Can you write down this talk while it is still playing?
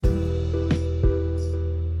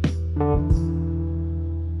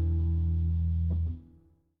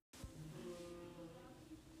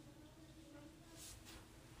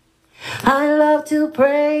to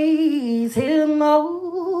praise him.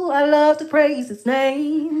 Oh, I love to praise his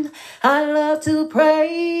name. I love to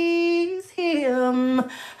praise him.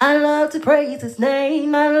 I love to praise his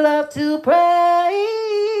name. I love to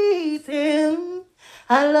praise him.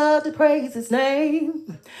 I love to praise his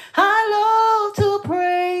name. I love to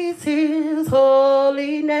praise his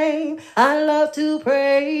holy name. I love to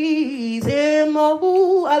praise him.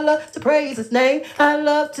 Oh, I love to praise his name. I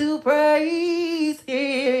love to praise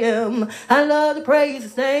him. I love to praise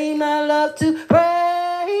his name. I love to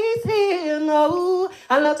praise him. Oh,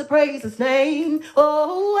 I love to praise his name.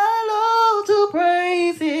 Oh, I love to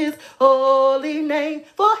praise his holy name.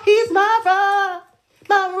 For he's my rock,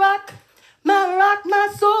 my rock. My rock,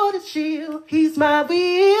 my sword and shield. He's my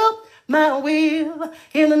wheel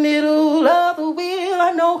in the middle of the wheel.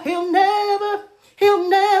 I know he'll never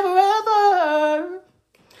ever.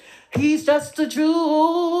 He's just a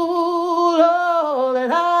jewel, all that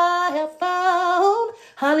I have found.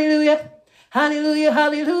 Hallelujah, hallelujah,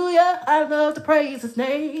 hallelujah. I love to praise his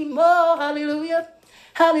name. Oh, hallelujah.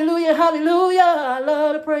 Hallelujah, hallelujah. I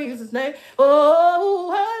love to praise his name.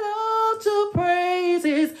 Oh, I love to praise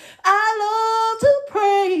his. I love to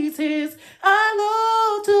praise his. I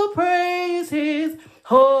love to praise his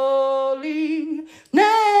holy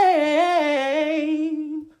name.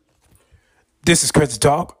 This is Christian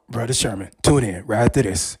Talk, Brother Sherman. Tune in right after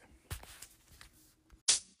this.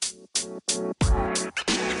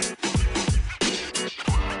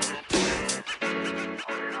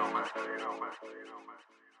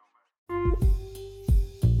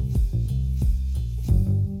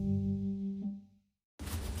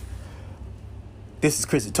 This is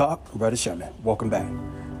Christian Talk, Brother Sherman. Welcome back.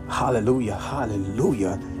 Hallelujah,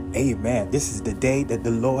 hallelujah, amen. This is the day that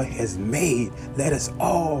the Lord has made. Let us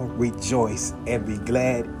all rejoice and be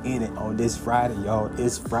glad in it on this Friday, y'all.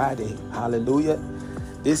 It's Friday, hallelujah.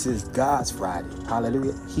 This is God's Friday,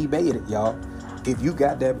 hallelujah. He made it, y'all. If you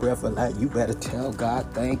got that breath of life, you better tell God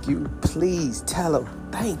thank you. Please tell him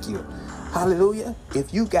thank you, hallelujah.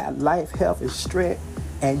 If you got life, health, and strength,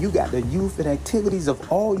 and you got the youth and activities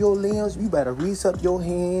of all your limbs, you better reach up your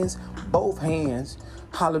hands, both hands,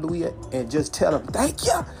 hallelujah, and just tell them thank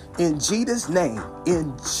you in Jesus' name,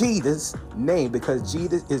 because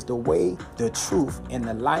Jesus is the way, the truth, and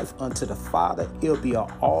the life unto the Father. It'll be an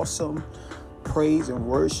awesome praise and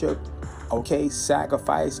worship,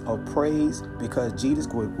 sacrifice of praise, because Jesus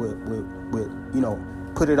would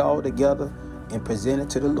put it all together and present it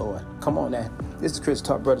to the Lord. Come on now. This is Chris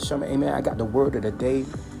Talk, Brother Sherman. Amen. I got the word of the day.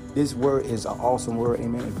 This word is an awesome word.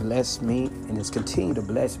 Amen. It blessed me and it's continued to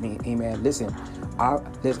bless me. Amen. Listen, I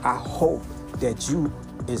hope that you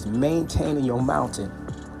is maintaining your mountain.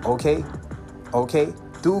 Okay.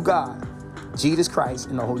 Through God, Jesus Christ,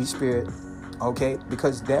 and the Holy Spirit. Okay.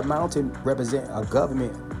 Because that mountain represents a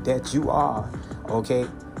government that you are. Okay.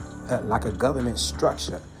 Like a government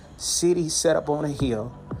structure. City set up on a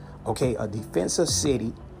hill. Okay, a defensive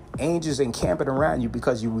city, angels encamping around you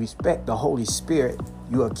because you respect the Holy Spirit.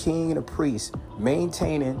 You are a king and a priest,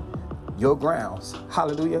 maintaining your grounds.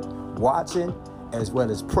 Hallelujah. Watching as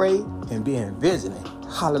well as pray and being vigilant.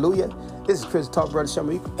 Hallelujah. This is Chris Talk, Brother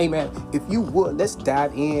Sherman. Amen. If you would, let's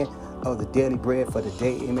dive in of the daily bread for the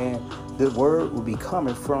day. Amen. The word will be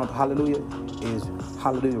coming from, hallelujah, is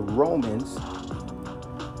hallelujah, Romans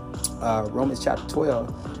chapter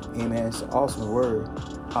 12. Amen. It's an awesome word.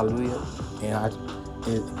 Hallelujah. And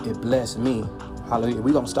it blessed me. Hallelujah.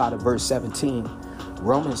 We're going to start at verse 17.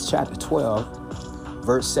 Romans chapter 12,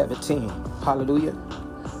 verse 17. Hallelujah.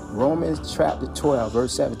 Romans chapter 12,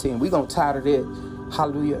 verse 17. We're going to title it,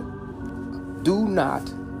 hallelujah, do not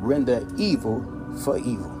render evil for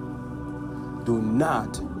evil. Do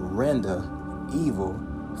not render evil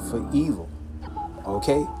for evil.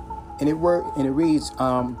 Okay? And it reads,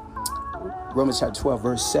 Romans chapter 12,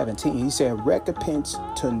 verse 17, he said, recompense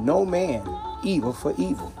to no man evil for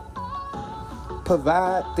evil.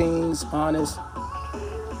 Provide things honest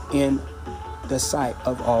in the sight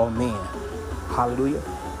of all men. Hallelujah.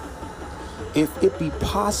 If it be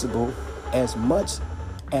possible, as much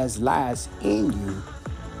as lies in you,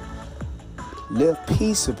 live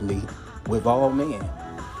peaceably with all men.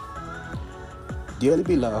 Dearly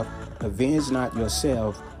beloved, avenge not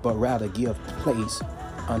yourselves, but rather give place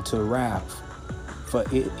unto wrath. For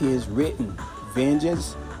it is written,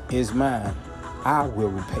 vengeance is mine, I will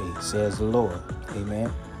repay, says the Lord.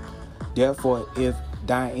 Amen. Therefore, if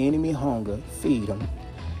thy enemy hunger, feed him.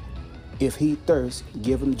 If he thirst,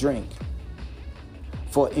 give him drink.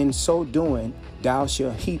 For in so doing, thou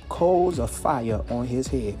shalt heap coals of fire on his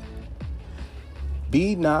head.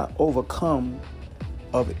 Be not overcome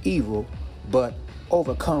of evil, but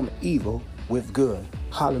overcome evil with good.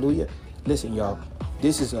 Hallelujah. Listen, y'all,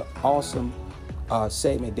 this is an awesome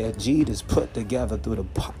segment that Jesus put together through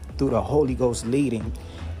the Holy Ghost leading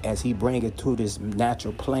as he bring it to this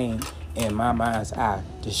natural plane in my mind's eye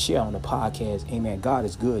to share on the podcast. Amen. God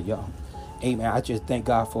is good, y'all. Amen. I just thank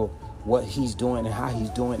God for what he's doing and how he's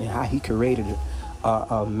doing and how he created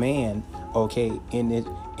a man, okay, in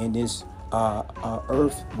this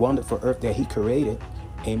earth, wonderful earth that he created.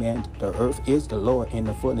 Amen. The earth is the Lord and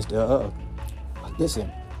the fullness thereof.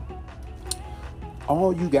 Listen,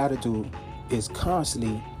 all you got to do is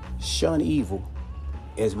constantly shun evil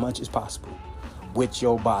as much as possible with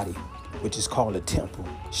your body, which is called a temple.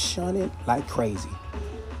 Shun it like crazy.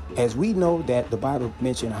 As we know that the Bible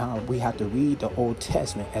mentioned how we have to read the Old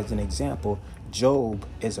Testament as an example, Job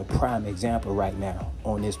is a prime example right now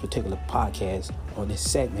on this particular podcast, on this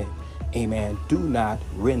segment. Amen. Do not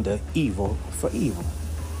render evil for evil.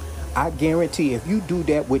 I guarantee if you do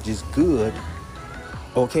that which is good,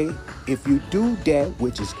 okay, if you do that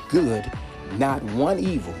which is good, not one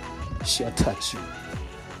evil shall touch you.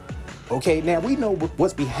 Okay, now we know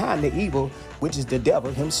what's behind the evil, which is the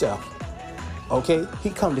devil himself. Okay, he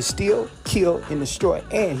come to steal, kill, and destroy,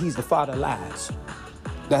 and he's the father of lies.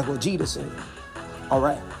 That's what Jesus said. All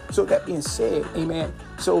right, so that being said, amen,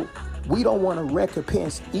 so we don't want to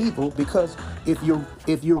recompense evil, because if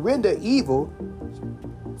you render evil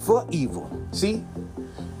for evil, see,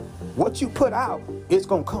 what you put out, it's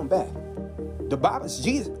going to come back. The Bible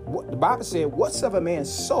said, whatsoever man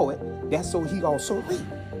sow it, that's so he also reap.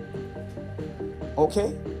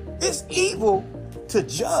 Okay? It's evil to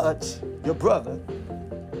judge your brother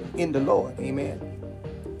in the Lord. Amen.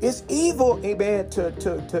 It's evil, amen,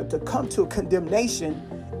 to come to condemnation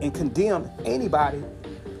and condemn anybody.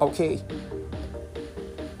 Okay?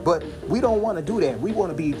 But we don't want to do that. We want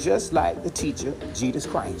to be just like the teacher, Jesus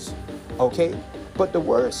Christ. Okay? But the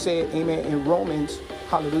word said, amen, in Romans,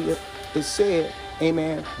 hallelujah, it said,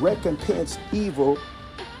 amen, recompense evil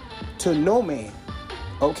to no man.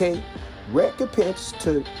 Okay? Recompense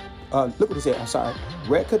to, look what it said, I'm sorry.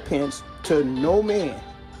 Recompense to no man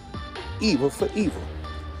evil for evil.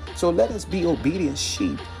 So let us be obedient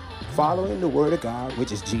sheep, following the word of God,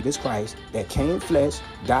 which is Jesus Christ, that came flesh,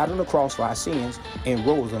 died on the cross for our sins, and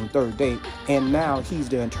rose on the third day. And now he's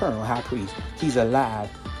the eternal high priest. He's alive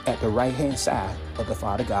at the right-hand side of the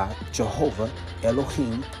Father God, Jehovah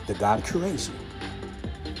Elohim, the God of creation.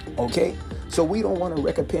 Okay? So we don't want to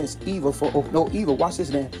recompense evil for no evil. Watch this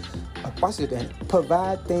then. Watch this then.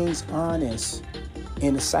 Provide things honest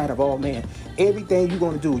in the sight of all men. Everything you're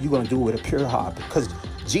going to do with a pure heart. Because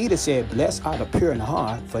Jesus said, blessed are the pure in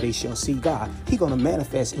heart, for they shall see God. He's going to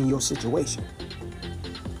manifest in your situation.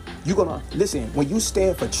 You're going to, listen, when you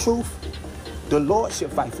stand for truth, the Lord shall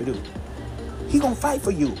fight for you. He going to fight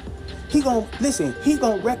for you. He going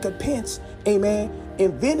to recompense, amen,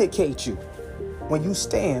 and vindicate you when you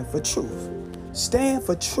stand for truth. Stand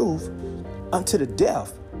for truth unto the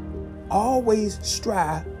death. Always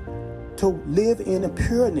strive to live in a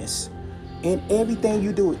pureness in everything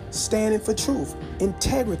you do. Standing for truth,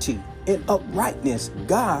 integrity, and uprightness.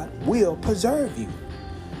 God will preserve you.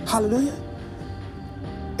 Hallelujah.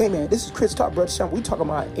 Amen. This is Chris Talk, Brother Sean. We talking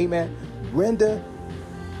about, amen,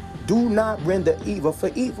 do not render evil for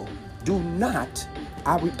evil. Do not,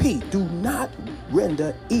 I repeat, do not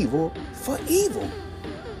render evil for evil.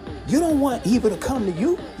 You don't want evil to come to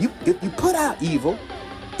you. If you put out evil,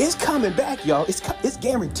 it's coming back, y'all. It's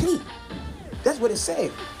guaranteed. That's what it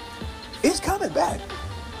said. It's coming back.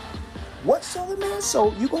 What sow a man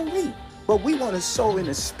sow, you gonna reap. But we want to sow in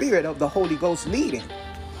the spirit of the Holy Ghost leading.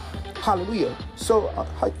 Hallelujah. So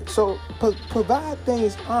provide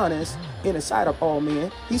things honest in the sight of all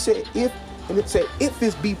men. He said, if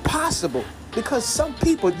it be possible, because some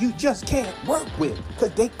people you just can't work with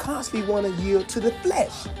because they constantly want to yield to the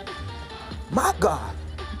flesh. My God.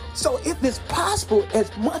 So if it's possible,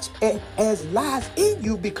 as much as lies in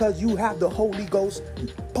you, because you have the Holy Ghost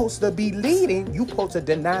supposed to be leading, you supposed to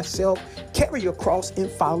deny self, carry your cross,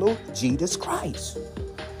 and follow Jesus Christ.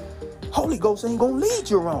 Holy Ghost ain't gonna lead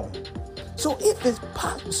you wrong. So if it's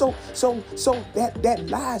possible, so that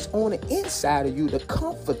lies on the inside of you, the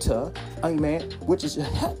comforter, amen, which is a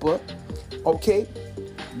helper, okay,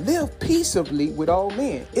 live peaceably with all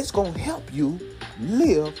men. It's gonna help you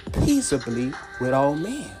live peaceably with all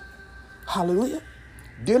men. Hallelujah.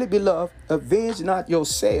 Dearly beloved, avenge not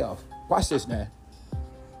yourself. Watch this now.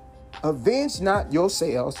 Avenge not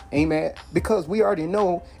yourselves, amen, because we already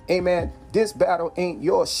know, amen, this battle ain't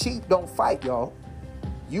yours. Sheep don't fight, y'all.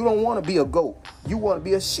 You don't want to be a goat. You want to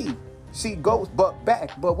be a sheep. See, goats buck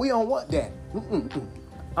back, but we don't want that.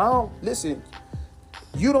 Listen,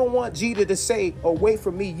 you don't want Jesus to say, away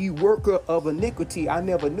from me, you worker of iniquity, I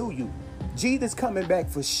never knew you. Jesus coming back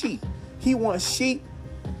for sheep. He wants sheep.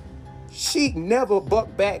 Sheep never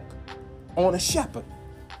buck back on a shepherd.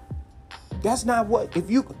 That's not what, if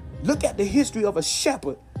you look at the history of a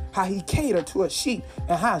shepherd, how he catered to a sheep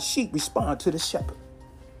and how a sheep respond to the shepherd.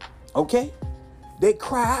 Okay? They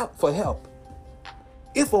cry out for help.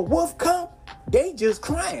 If a wolf come, they just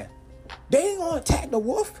crying. They ain't gonna attack the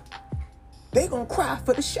wolf. They gonna cry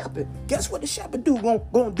for the shepherd. Guess what the shepherd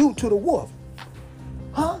gonna do to the wolf?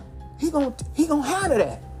 Huh? He gonna handle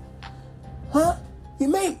that. Huh? He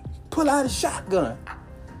may pull out a shotgun.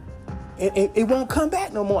 And it won't come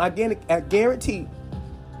back no more. I guarantee.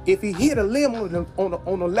 If he hit a limb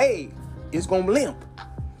on the leg, it's gonna limp.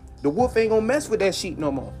 The wolf ain't gonna mess with that sheep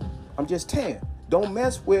no more. I'm just telling you, don't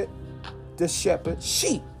mess with the shepherd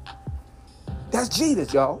sheep. That's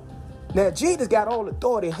Jesus, y'all. Now Jesus got all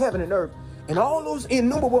authority in heaven and earth, and all those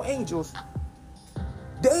innumerable angels.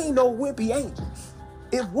 They ain't no wimpy angels.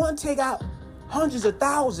 If one take out hundreds of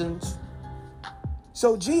thousands,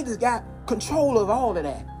 so Jesus got control of all of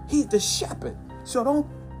that. He's the shepherd. So don't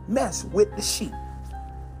mess with the sheep.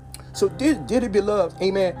 So dearly beloved,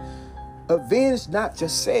 amen, avenge not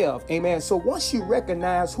yourself, amen. So once you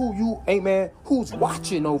recognize who's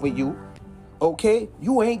watching over you, okay,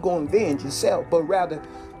 you ain't going to avenge yourself, but rather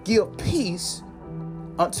give peace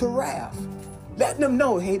unto wrath. Let them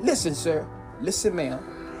know, hey, listen, sir, listen,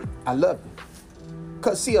 ma'am, I love you.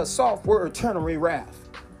 Because see, a soft word turn away wrath.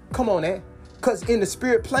 Come on, eh? Because in the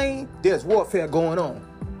spirit plane, there's warfare going on.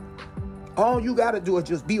 All you got to do is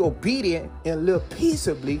just be obedient and live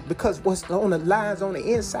peaceably, because what's on the lines on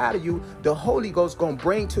the inside of you, the Holy Ghost going to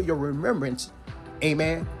bring to your remembrance,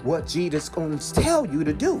 amen, what Jesus going to tell you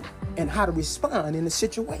to do and how to respond in a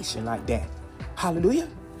situation like that. Hallelujah.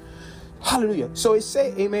 Hallelujah. So it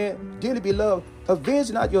say, amen, dearly beloved,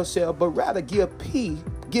 avenge not yourself, but rather give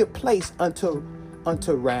place unto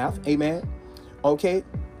wrath. Amen. Okay.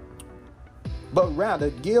 But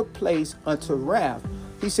rather give place unto wrath.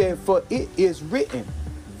 He said, for it is written,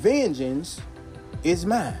 vengeance is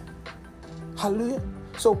mine. Hallelujah.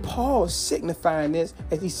 So Paul is signifying this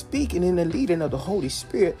as he's speaking in the leading of the Holy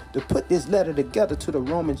Spirit to put this letter together to the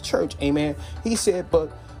Roman church. Amen. He said,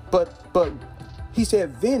 but he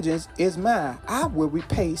said, vengeance is mine. I will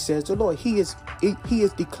repay, says the Lord. He is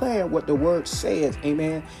declaring what the word says.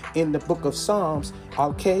 Amen. In the book of Psalms.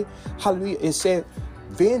 Okay. Hallelujah. It said,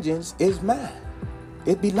 vengeance is mine.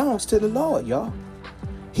 It belongs to the Lord, y'all.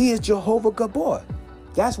 He is Jehovah Gabor.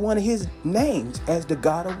 That's one of his names as the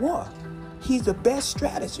God of war. He's the best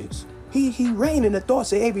strategist. He reign in the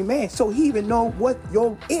thoughts of every man. So he even know what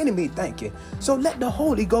your enemy thinking. So let the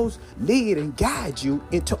Holy Ghost lead and guide you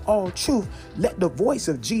into all truth. Let the voice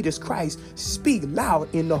of Jesus Christ speak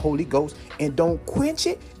loud in the Holy Ghost, and don't quench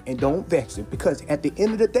it and don't vex it. Because at the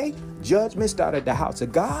end of the day, judgment started at the house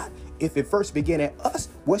of God. If it first began at us,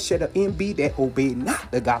 what should an end be that obey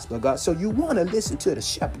not the gospel of God? So you want to listen to the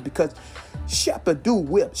shepherd, because shepherd do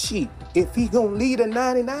whip sheep. If he gonna lead a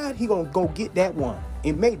 99, he gonna go get that one.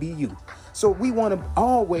 It may be you. So we want to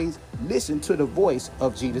always listen to the voice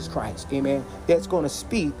of Jesus Christ. Amen. That's going to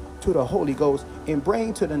speak to the Holy Ghost and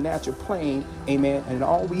bring to the natural plane. Amen. And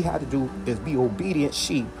all we have to do is be obedient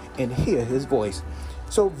sheep and hear his voice.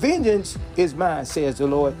 So vengeance is mine, says the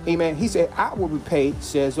Lord. Amen. He said, I will repay,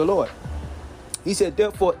 says the Lord. He said,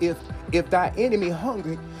 therefore, if thy enemy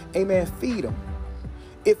hungry, amen, feed him.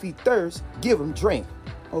 If he thirsts, give him drink.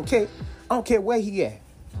 Okay. I don't care where he at.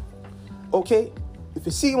 Okay. If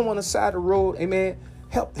you see him on the side of the road, amen,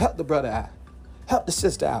 help the brother out. Help the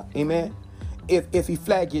sister out. Amen. If he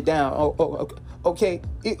flag you down, okay.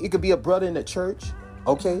 It could be a brother in the church.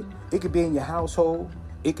 Okay. It could be in your household.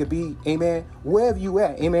 It could be, amen, wherever you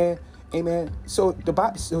at, amen, amen. So the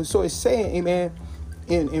Bible, so it's saying, amen,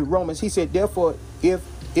 in Romans, he said, therefore,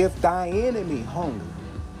 if thy enemy hungry,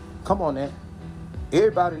 come on now,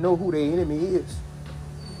 everybody know who their enemy is.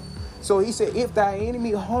 So he said, if thy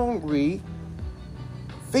enemy hungry,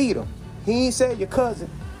 feed him. He ain't said your cousin.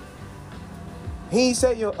 He ain't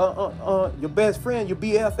said your best friend, your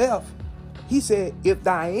BFF. He said, if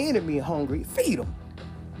thy enemy hungry, feed him.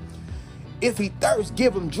 If he thirsts,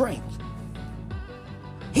 give him drink.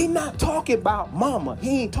 He not talking about mama.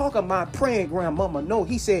 He ain't talking about praying grandmama. No,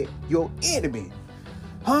 he said your enemy.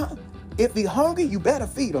 Huh? If he hungry, you better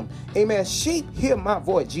feed him. Amen. Sheep, hear my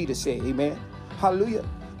voice, Jesus said. Amen. Hallelujah.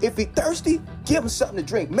 If he thirsty, give him something to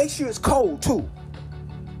drink. Make sure it's cold too.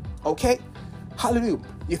 Okay? Hallelujah.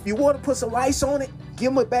 If you want to put some ice on it,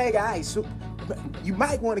 give him a bag of ice. You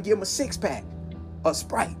might want to give him a 6-pack of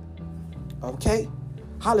Sprite. Okay?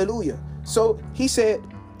 Hallelujah. So he said,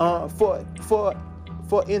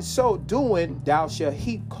 for in so doing, thou shalt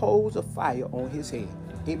heap coals of fire on his head.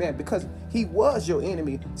 Amen. Because he was your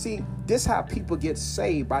enemy. See, this how people get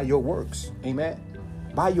saved, by your works. Amen.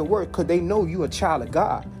 By your work, because they know you a child of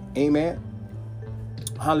God. Amen.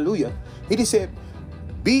 Hallelujah. He just said,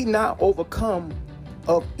 be not overcome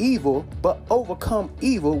of evil, but overcome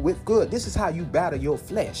evil with good. This is how you battle your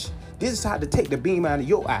flesh. This is how to take the beam out of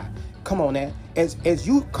your eye. Come on now. As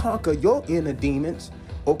you conquer your inner demons,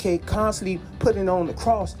 okay, constantly putting on the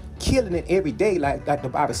cross, killing it every day, like the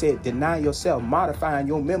Bible said, deny yourself, modifying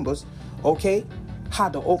your members, okay, how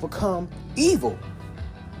to overcome evil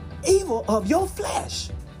of your flesh.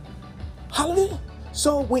 Hallelujah.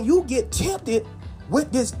 So when you get tempted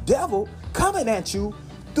with this devil coming at you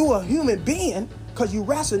through a human being, because you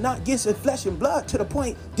wrestle not against flesh and blood, to the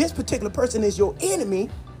point this particular person is your enemy.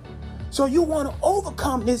 So you want to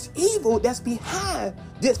overcome this evil that's behind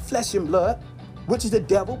this flesh and blood, which is the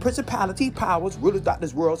devil, principality, powers, rulers,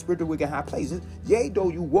 darkness, world, spiritual, wicked, high places. Yea, though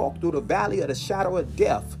you walk through the valley of the shadow of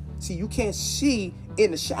death. See, you can't see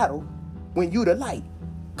in the shadow when you the light.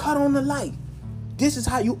 Cut on the light. This is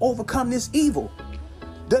how you overcome this evil.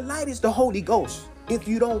 The light is the Holy Ghost. If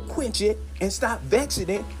you don't quench it and stop vexing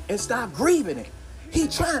it and stop grieving it, he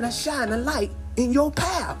trying to shine a light in your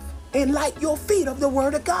path and light your feet of the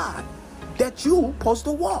word of God that you supposed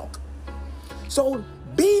to walk. So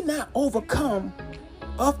be not overcome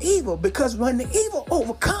of evil, because when the evil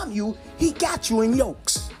overcome you, he got you in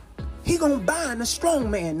yokes. He gonna bind the strong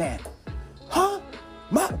man now.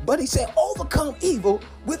 But he said overcome evil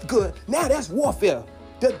with good. Now that's warfare.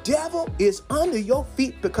 The devil is under your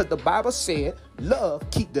feet, because the Bible said love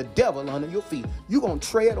keep the devil under your feet. You're going to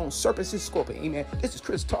tread on serpents and scorpions. Amen. This is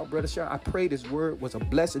Chris Talk, Brother Sean. I pray this word was a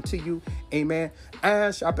blessing to you. Amen.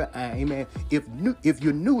 Iron sharpen iron. Amen. If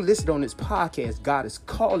you're new listening on this podcast, God is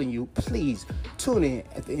calling you. Please tune in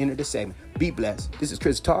at the end of the segment. Be blessed. This is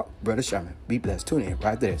Chris Talk, Brother Sherman. Be blessed. Tune in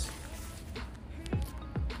right there.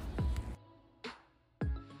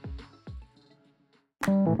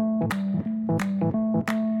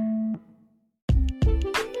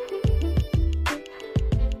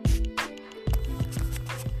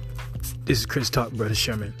 This is Chris Talk, Brother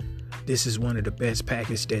Sherman. This is one of the best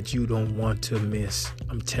packages that you don't want to miss.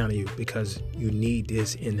 I'm telling you, because you need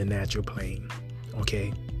this in the natural plane.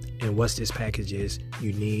 Okay? And what's this package is,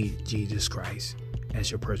 you need Jesus Christ as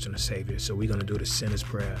your personal Savior. So we're going to do the sinner's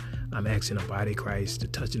prayer. I'm asking the body of Christ to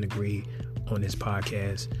touch and agree on this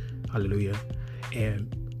podcast. Hallelujah.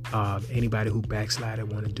 And anybody who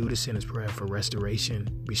backslided want to do the sinner's prayer for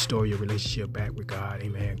restoration, restore your relationship back with God.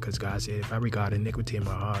 Amen. Because God said, if I regard iniquity in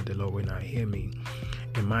my heart, the Lord will not hear me.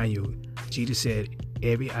 And mind you, Jesus said,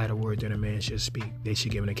 every idle word that a man should speak, they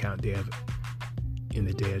should give an account thereof in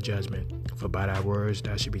the day of judgment. For by thy words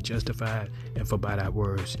thou shalt be justified, and for by thy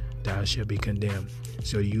words thou shalt be condemned.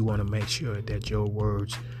 So you want to make sure that your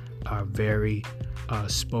words are very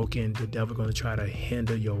spoken. The devil going to try to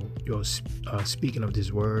hinder your speaking of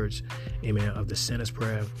these words, amen, of the sinner's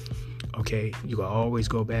prayer. Okay, you can always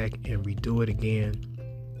go back and redo it again.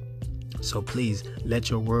 So please let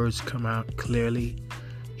your words come out clearly.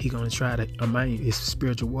 He going to try to remind you, it's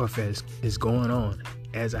spiritual warfare is going on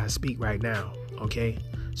as I speak right now. Okay,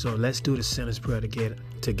 so let's do the sinner's prayer to get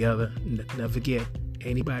together. Never forget,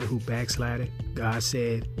 anybody who backslided, God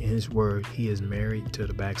said in his word, he is married to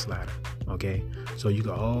the backslider. Okay, so you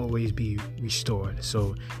can always be restored.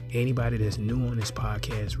 So anybody that's new on this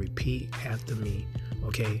podcast, repeat after me.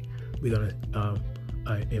 Okay, we're gonna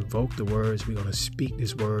invoke the words. We're gonna speak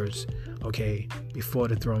these words. Okay, before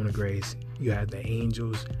the throne of grace, you have the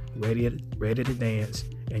angels ready to dance,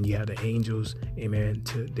 and you have the angels, amen,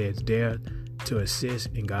 that's there to assist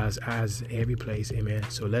in God's eyes in every place. Amen.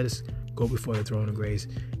 So let us go before the throne of grace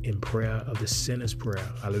in prayer of the sinner's prayer.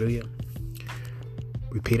 Hallelujah.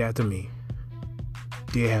 Repeat after me.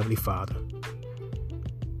 Dear Heavenly Father,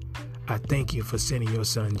 I thank you for sending your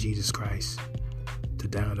Son, Jesus Christ, to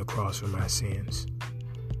die on the cross for my sins.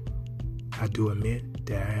 I do admit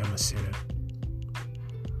that I am a sinner.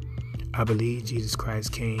 I believe Jesus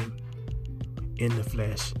Christ came in the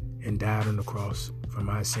flesh and died on the cross for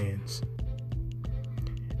my sins,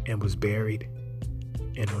 and was buried,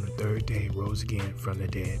 and on the third day rose again from the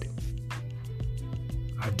dead.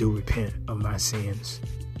 I do repent of my sins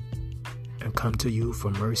and come to you for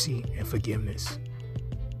mercy and forgiveness.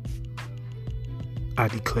 I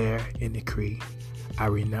declare and decree, I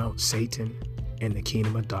renounce Satan and the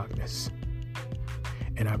kingdom of darkness,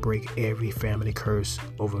 and I break every family curse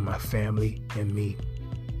over my family and me.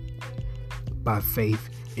 By faith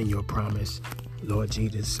in your promise, Lord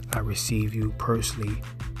Jesus, I receive you personally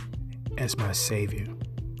as my Savior.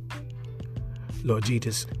 Lord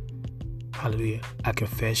Jesus, hallelujah, I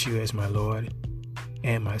confess you as my Lord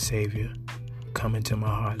and my Savior. come into my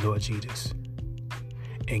heart, Lord Jesus,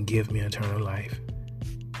 and give me eternal life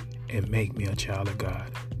and make me a child of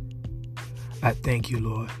God. I thank you,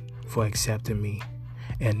 Lord, for accepting me.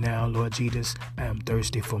 And now, Lord Jesus, I am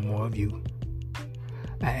thirsty for more of you.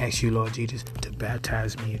 I ask you, Lord Jesus, to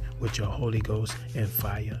baptize me with your Holy Ghost and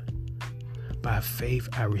fire. By faith,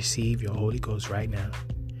 I receive your Holy Ghost right now.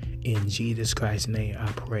 In Jesus Christ's name,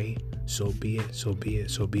 I pray. So be it, so be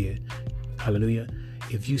it, so be it. Hallelujah.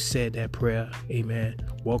 If you said that prayer, amen,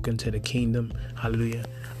 welcome to the kingdom. Hallelujah.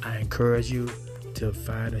 I encourage you to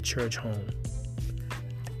find a church home.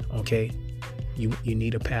 Okay? You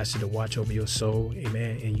need a pastor to watch over your soul,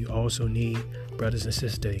 amen. And you also need brothers and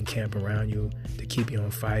sisters to encamp around you to keep you on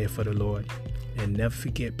fire for the Lord. And never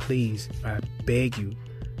forget, please, I beg you,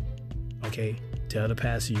 okay, tell the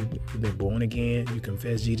pastor you've been born again, you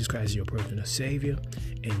confess Jesus Christ as your personal Savior,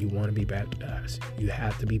 and you want to be baptized. You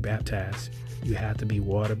have to be baptized. You have to be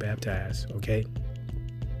water baptized, okay?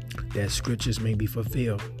 That scriptures may be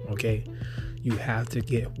fulfilled, okay? You have to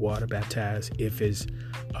get water baptized.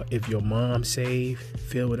 If your mom saved,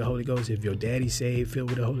 filled with the Holy Ghost. If your daddy saved,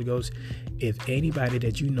 filled with the Holy Ghost. If anybody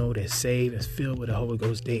that you know that's saved is filled with the Holy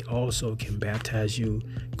Ghost, they also can baptize you.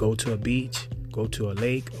 Go to a beach, go to a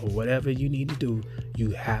lake, or whatever you need to do.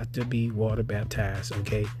 You have to be water baptized,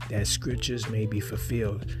 okay? That scriptures may be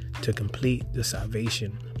fulfilled to complete the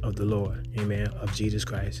salvation of the Lord, amen, of Jesus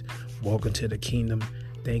Christ. Welcome to the kingdom.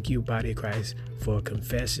 Thank you, body of Christ, for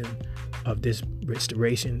confessing of this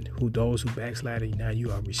restoration. Those who backslided, now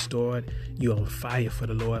you are restored. You are on fire for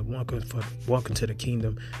the Lord. Welcome to the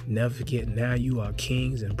kingdom. Never forget, now you are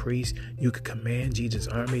kings and priests. You could command Jesus'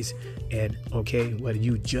 armies. And okay, whether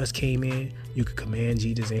you just came in, you could command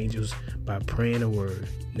Jesus' angels by praying a word.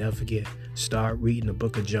 Never forget, start reading the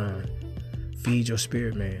book of John. Feed your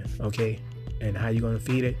spirit, man. Okay. And how you going to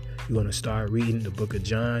feed it? You're going to start reading the book of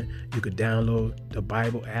John. You could download the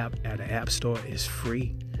Bible app at the App Store. It's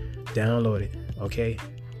free. Download it, okay?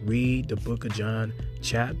 Read the book of John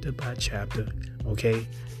chapter by chapter, okay?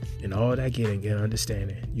 And all that get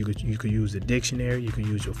understanding. You could use the dictionary. You could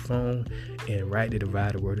use your phone and write to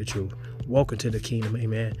divide the word of truth. Welcome to the kingdom,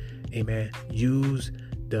 amen. Amen. Use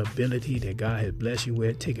the ability that God has blessed you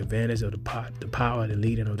with. Take advantage of the power and the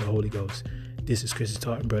leading of the Holy Ghost. This is Chris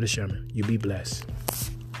Talking, Brother Sherman. You be blessed.